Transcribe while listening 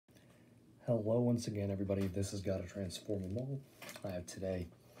Hello once again, everybody. This has Gotta Transform Them All. I have today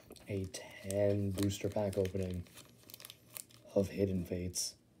a 10 booster pack opening of Hidden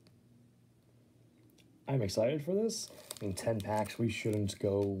Fates. I'm excited for this. In 10 packs, we shouldn't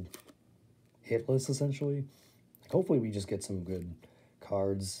go hitless, essentially. Hopefully we just get some good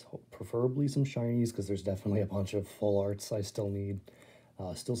cards, preferably some shinies, because there's definitely a bunch of full arts I still need.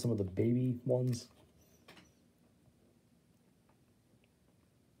 Still some of the baby ones.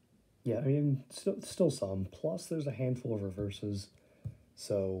 Yeah, I mean, still some. Plus, there's a handful of reverses.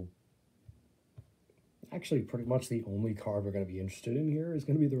 So, actually, pretty much the only card we're going to be interested in here is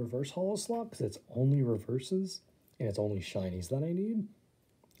going to be the reverse holo slot, because it's only reverses, and it's only shinies that I need.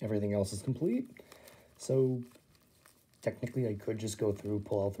 Everything else is complete. So, technically, I could just go through,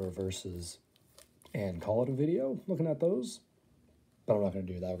 pull out the reverses, and call it a video looking at those. But I'm not going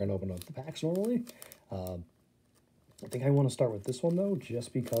to do that. We're going to open up the packs normally. I think I want to start with this one, though,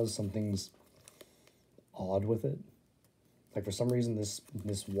 just because something's odd with it. Like, for some reason, this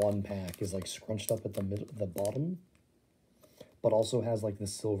one pack is, like, scrunched up at the bottom, but also has, like, the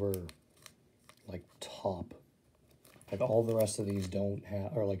silver, like, top. Like, all the rest of these don't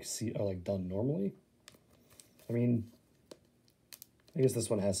have, are, like, done normally. I mean, I guess this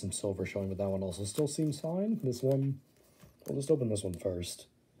one has some silver showing, but that one also still seems fine. This one, we'll just open this one first.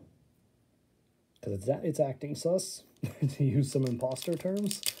 Because it's acting sus, to use some imposter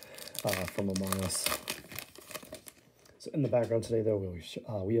terms from Among Us. So in the background today, though,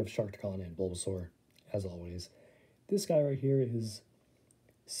 we have Sharkticon and Bulbasaur, as always. This guy right here is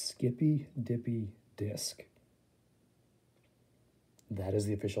Skippy Dippy Disc. That is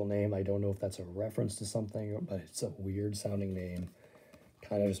the official name. I don't know if that's a reference to something, but it's a weird-sounding name.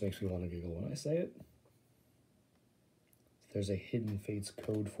 Kind of just makes me want to giggle when I say it. There's a Hidden Fates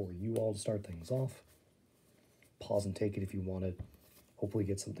code for you all to start things off. Pause and take it if you want it. Hopefully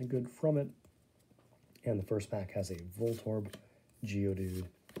get something good from it. And the first pack has a Voltorb, Geodude,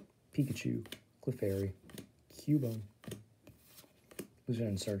 Pikachu, Clefairy, Cubone,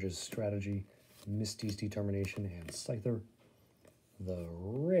 Lieutenant Surge's Strategy, Misty's Determination, and Scyther. The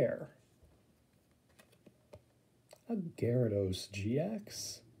rare, a Gyarados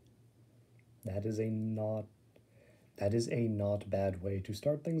GX. That is a not bad way to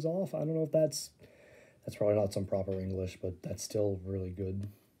start things off. I don't know if that's probably not some proper English, but that's still really good.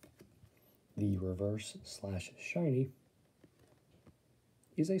 The reverse / shiny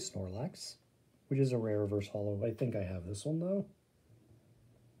is a Snorlax, which is a rare reverse holo. I think I have this one, though.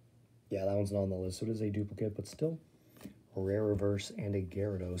 Yeah, that one's not on the list, so it is a duplicate, but still. A rare reverse and a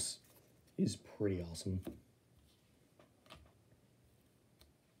Gyarados is pretty awesome.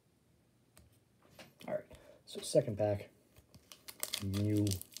 Alright, so second pack. Mew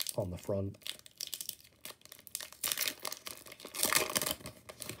on the front.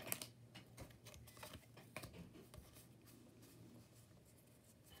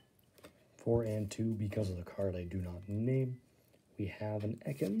 Four and two, because of the card I do not name. We have an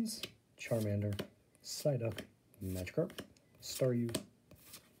Ekans, Charmander, Psyduck, Magikarp, Staryu,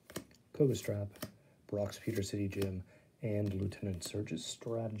 Kogastrap, Brock's Pewter City Gym, and Lieutenant Surge's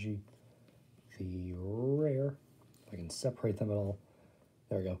Strategy. The rare, if I can separate them at all,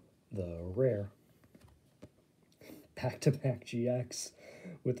 there we go, the rare back-to-back GX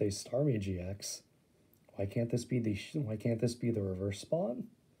with a Starmie GX. Why can't this be the reverse spot?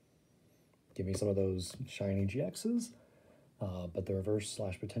 Give me some of those shiny GXs, but the reverse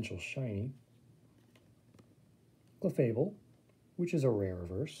 / potential shiny. Clefable, which is a rare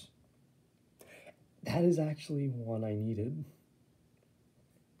reverse. That is actually one I needed.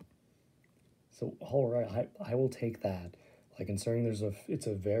 So, alright, I will take that. Like, considering it's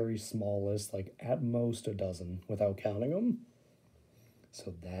a very small list, like, at most a dozen, without counting them.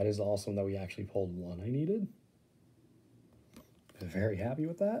 So that is awesome that we actually pulled one I needed. Very happy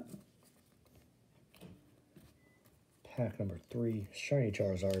with that. Pack number 3, Shiny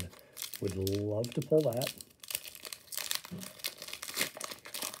Charizard. Would love to pull that.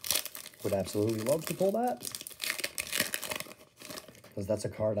 Would absolutely love to pull that. Because that's a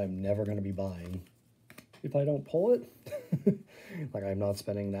card I'm never going to be buying if I don't pull it. Like, I'm not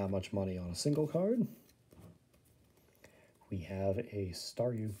spending that much money on a single card. We have a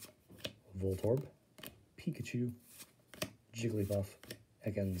Staryu, Voltorb, Pikachu, Jigglypuff,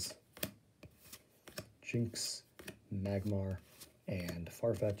 Ekans, Jinx, Magmar, and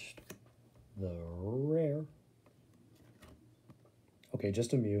Farfetch'd. The rare. Okay,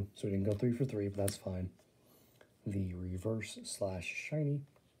 just a Mew, so we didn't go 3 for 3, but that's fine. The reverse / shiny.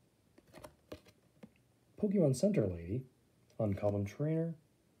 Pokemon Center Lady, uncommon trainer.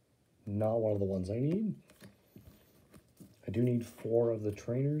 Not one of the ones I need. do need 4 of the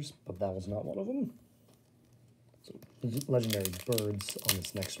trainers, but that was not one of them. So, legendary birds on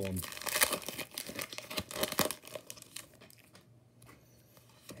this next one.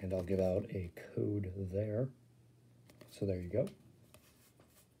 And I'll give out a code there. So there you go.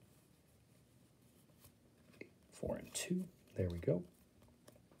 4 and 2. There we go.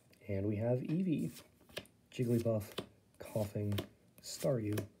 And we have Eevee, Jigglypuff, Coughing,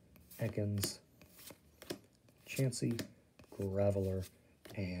 Staryu, Ekans, Chansey, Graveler,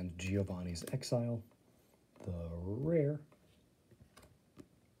 and Giovanni's Exile. The rare,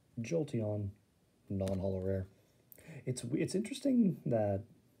 Jolteon, non-holo rare. It's interesting that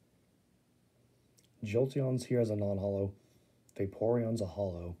Jolteon's here as a non-holo, Vaporeon's a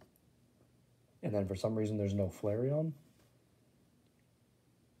holo, and then for some reason there's no Flareon,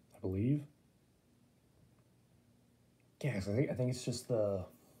 I believe. Yeah, so I think it's just the...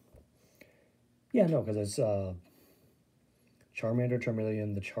 Yeah, no, because it's Charmander,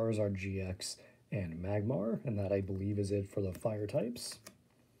 Charmeleon, the Charizard GX, and Magmar, and that I believe is it for the fire types.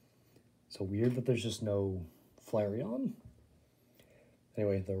 So weird that there's just no Flareon.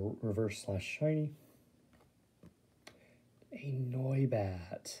 Anyway, the reverse / shiny. A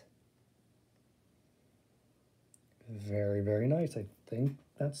Noibat. Very, very nice. I think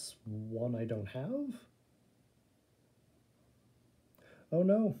that's one I don't have. Oh,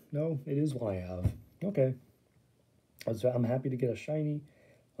 no, it is one I have. Okay. I'm happy to get a shiny.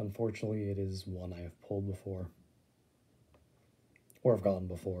 Unfortunately, it is one I have pulled before. Or have gotten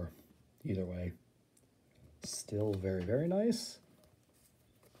before. Either way. Still very, very nice.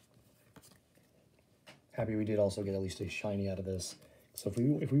 Happy we did also get at least a shiny out of this. So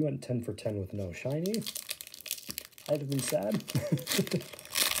if we went 10 for 10 with no shiny, I'd have been sad.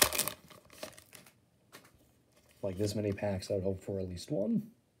 Like this many packs, I would hope for at least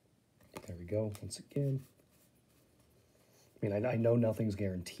one. There we go, once again. I mean, I know nothing's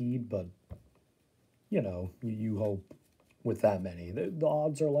guaranteed, but, you know, you hope with that many. The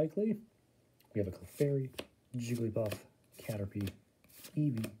odds are likely. We have a Clefairy, Jigglypuff, Caterpie,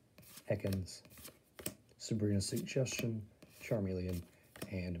 Eevee, Ekans, Sabrina's Suggestion, Charmeleon,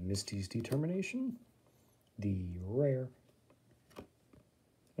 and Misty's Determination. The rare,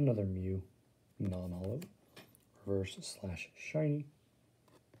 another Mew, non-holo, reverse / shiny.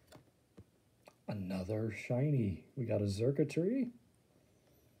 Another shiny. We got a Xurkitree.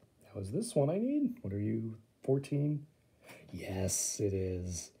 Now is this one I need? What are you, 14? Yes, it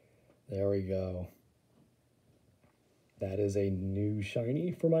is. There we go. That is a new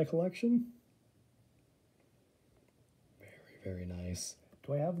shiny for my collection. Very, very nice.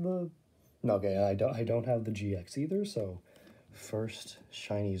 Do I have the... No, okay, I don't have the GX either, so first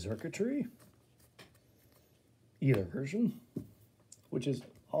shiny Xurkitree. Either version, which is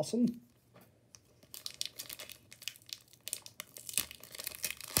awesome.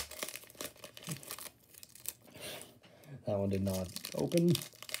 That one did not open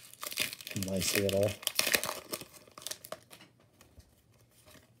nicely at all.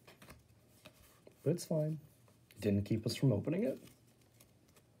 But it's fine. It didn't keep us from opening it.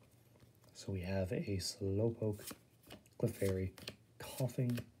 So we have a Slowpoke, Clefairy,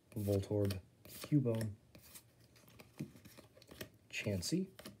 Coughing, Voltorb, Cubone, Chansey,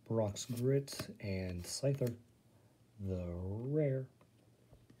 Brock's Grit, and Scyther. The rare,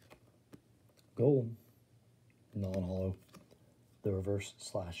 Golem, non-holo, the reverse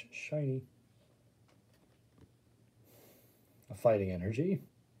 / shiny, a Fighting Energy.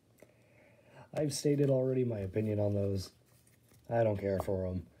 I've stated already my opinion on those. I don't care for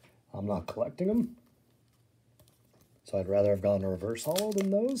them. I'm not collecting them. So I'd rather have gotten a reverse holo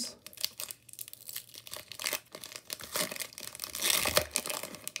than those.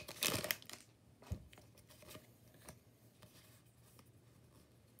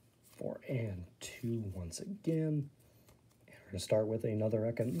 Four and two once again. And we're going to start with another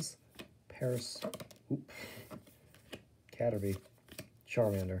Ekans. Paris, Caterpie,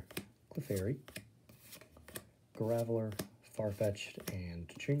 Charmander, Clefairy, Graveler, Farfetch'd, and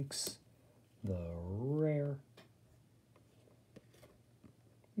Jinx. The rare,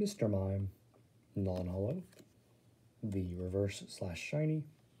 Mr. Mime, non-holo, the reverse / shiny,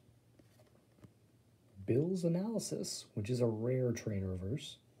 Bill's Analysis, which is a rare trainer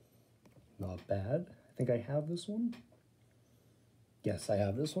reverse. Not bad. I think I have this one. Yes, I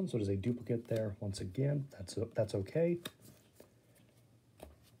have this one, so there's a duplicate there once again. That's okay.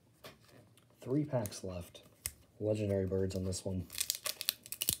 3 packs left. Legendary birds on this one.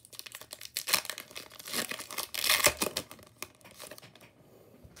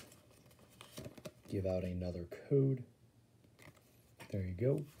 Give out another code. There you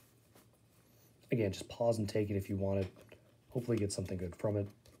go. Again, just pause and take it if you want it. hopefully get something good from it.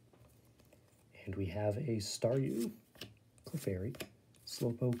 And we have a Staryu, Clefairy,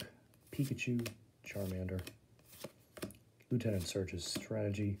 Slowpoke, Pikachu, Charmander, Lieutenant Surge's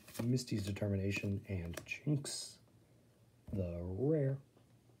Strategy, Misty's Determination, and Jinx, the rare.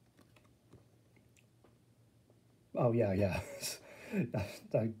 Oh, yeah.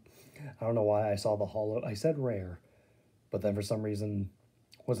 I don't know why I saw the holo. I said rare, but then for some reason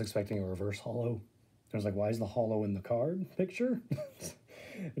was expecting a reverse holo. I was like, why is the holo in the card picture?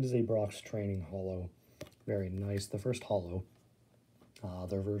 It is a Brock's Training holo. Very nice. The first holo.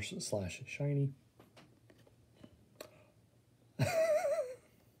 The reverse / shiny.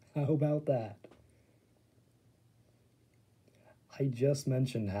 How about that? I just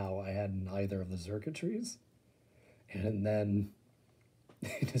mentioned how I had neither of the circuitries, and then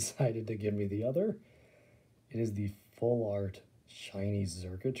they decided to give me the other. It is the full art shiny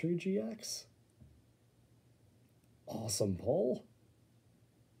Circuitry GX. Awesome pull.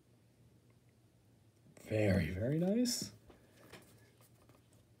 Very, very nice.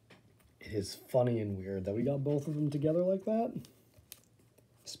 It is funny and weird that we got both of them together like that.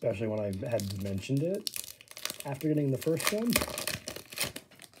 Especially when I had mentioned it after getting the first one.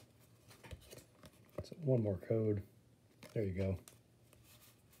 So one more code. There you go.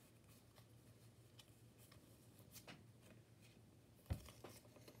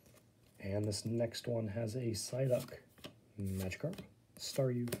 And this next one has a Psyduck, Magikarp,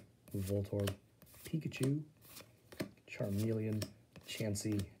 Staryu, Voltorb, Pikachu, Charmeleon,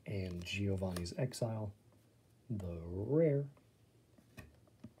 Chansey, and Giovanni's Exile. The rare,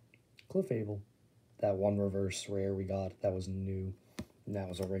 Clefable. That one reverse rare we got, that was new. And that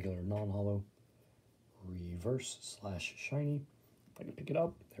was a regular non-holo. Reverse / shiny. If I can pick it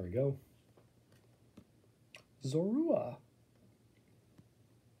up, there we go. Zorua.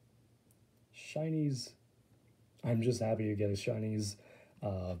 Shinies. I'm just happy to get a shinies.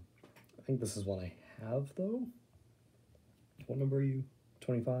 I think this is one I have, though. What number are you?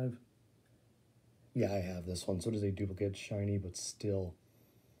 25? Yeah, I have this one. So it is a duplicate shiny, but still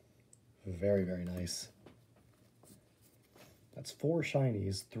very, very nice. That's 4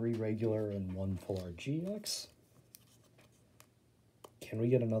 shinies, 3 regular, and 1 full art GX. Can we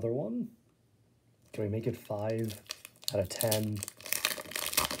get another one? Can we make it 5 out of 10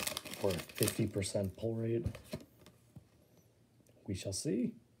 for a 50% pull rate? We shall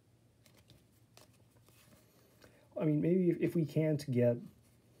see. I mean, maybe if we can't get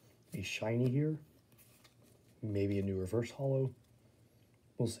a shiny here, maybe a new reverse holo.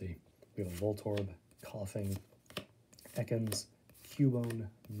 We'll see. We have a Voltorb, Coughing, Ekans, Cubone,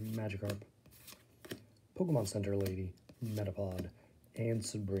 Magikarp, Pokemon Center Lady, Metapod, and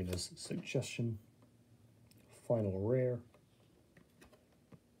Sabrina's Suggestion. Final rare,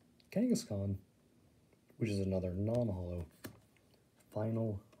 Kangaskhan, which is another non-holo.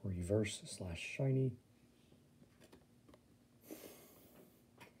 Final reverse / shiny.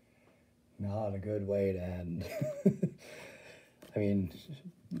 Not a good way to end. I mean,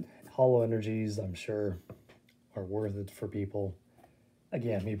 holo energies, I'm sure, are worth it for people.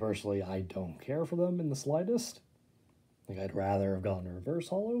 Again, me personally, I don't care for them in the slightest. Like, I'd rather have gotten a reverse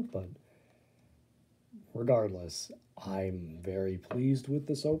holo, but regardless, I'm very pleased with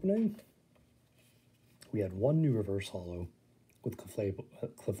this opening. We had 1 new reverse holo with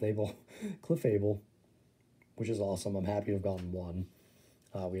Clefable, which is awesome. I'm happy to have gotten 1.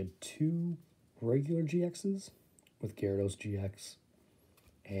 We had 2 regular GXs with Gyarados GX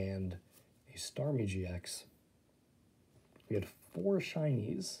and a Starmie GX. We had 4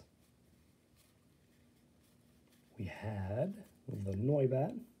 shinies. We had the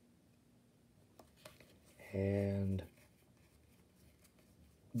Noibat and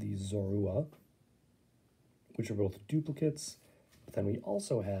the Zorua, which are both duplicates. But then we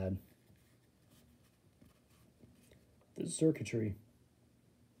also had the Circuitry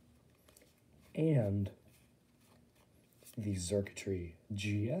and the Circuitry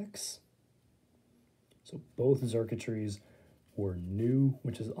GX. So both Circuitries were new,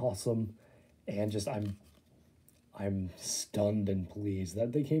 which is awesome. And just I'm stunned and pleased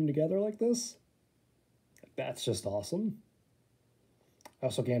that they came together like this. That's just awesome. I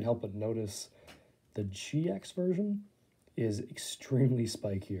also can't help but notice the GX version is extremely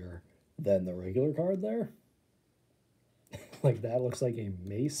spikier than the regular card there. Like, that looks like a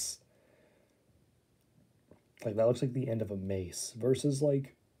mace. Like, that looks like the end of a mace versus,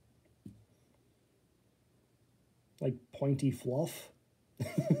 like pointy fluff. I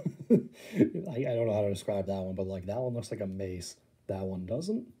don't know how to describe that one, but, like, that one looks like a mace. That one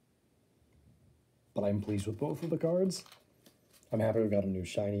doesn't. But I'm pleased with both of the cards. I'm happy we got a new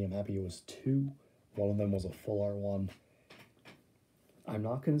shiny. I'm happy it was 2. One of them was a full art one. I'm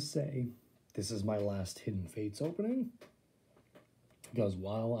not going to say this is my last Hidden Fates opening, because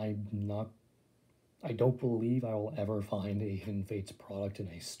while I don't believe I will ever find a Hidden Fates product in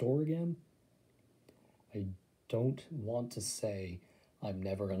a store again, I don't want to say I'm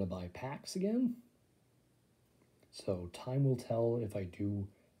never going to buy packs again. So time will tell if I do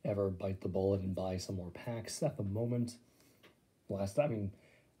ever bite the bullet and buy some more packs. At the moment,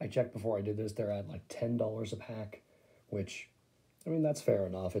 I checked before I did this, they're at like $10 a pack, which, I mean, that's fair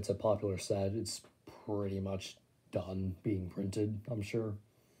enough. It's a popular set. It's pretty much done being printed, I'm sure.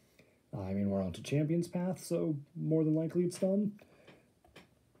 I mean, we're on to Champions Path, so more than likely it's done.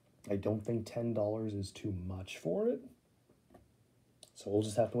 I don't think $10 is too much for it. So we'll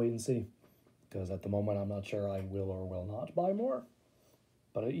just have to wait and see. Because at the moment, I'm not sure I will or will not buy more.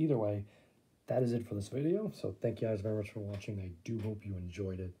 But either way, that is it for this video. So thank you guys very much for watching. I do hope you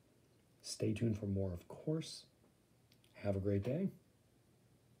enjoyed it. Stay tuned for more, of course. Have a great day.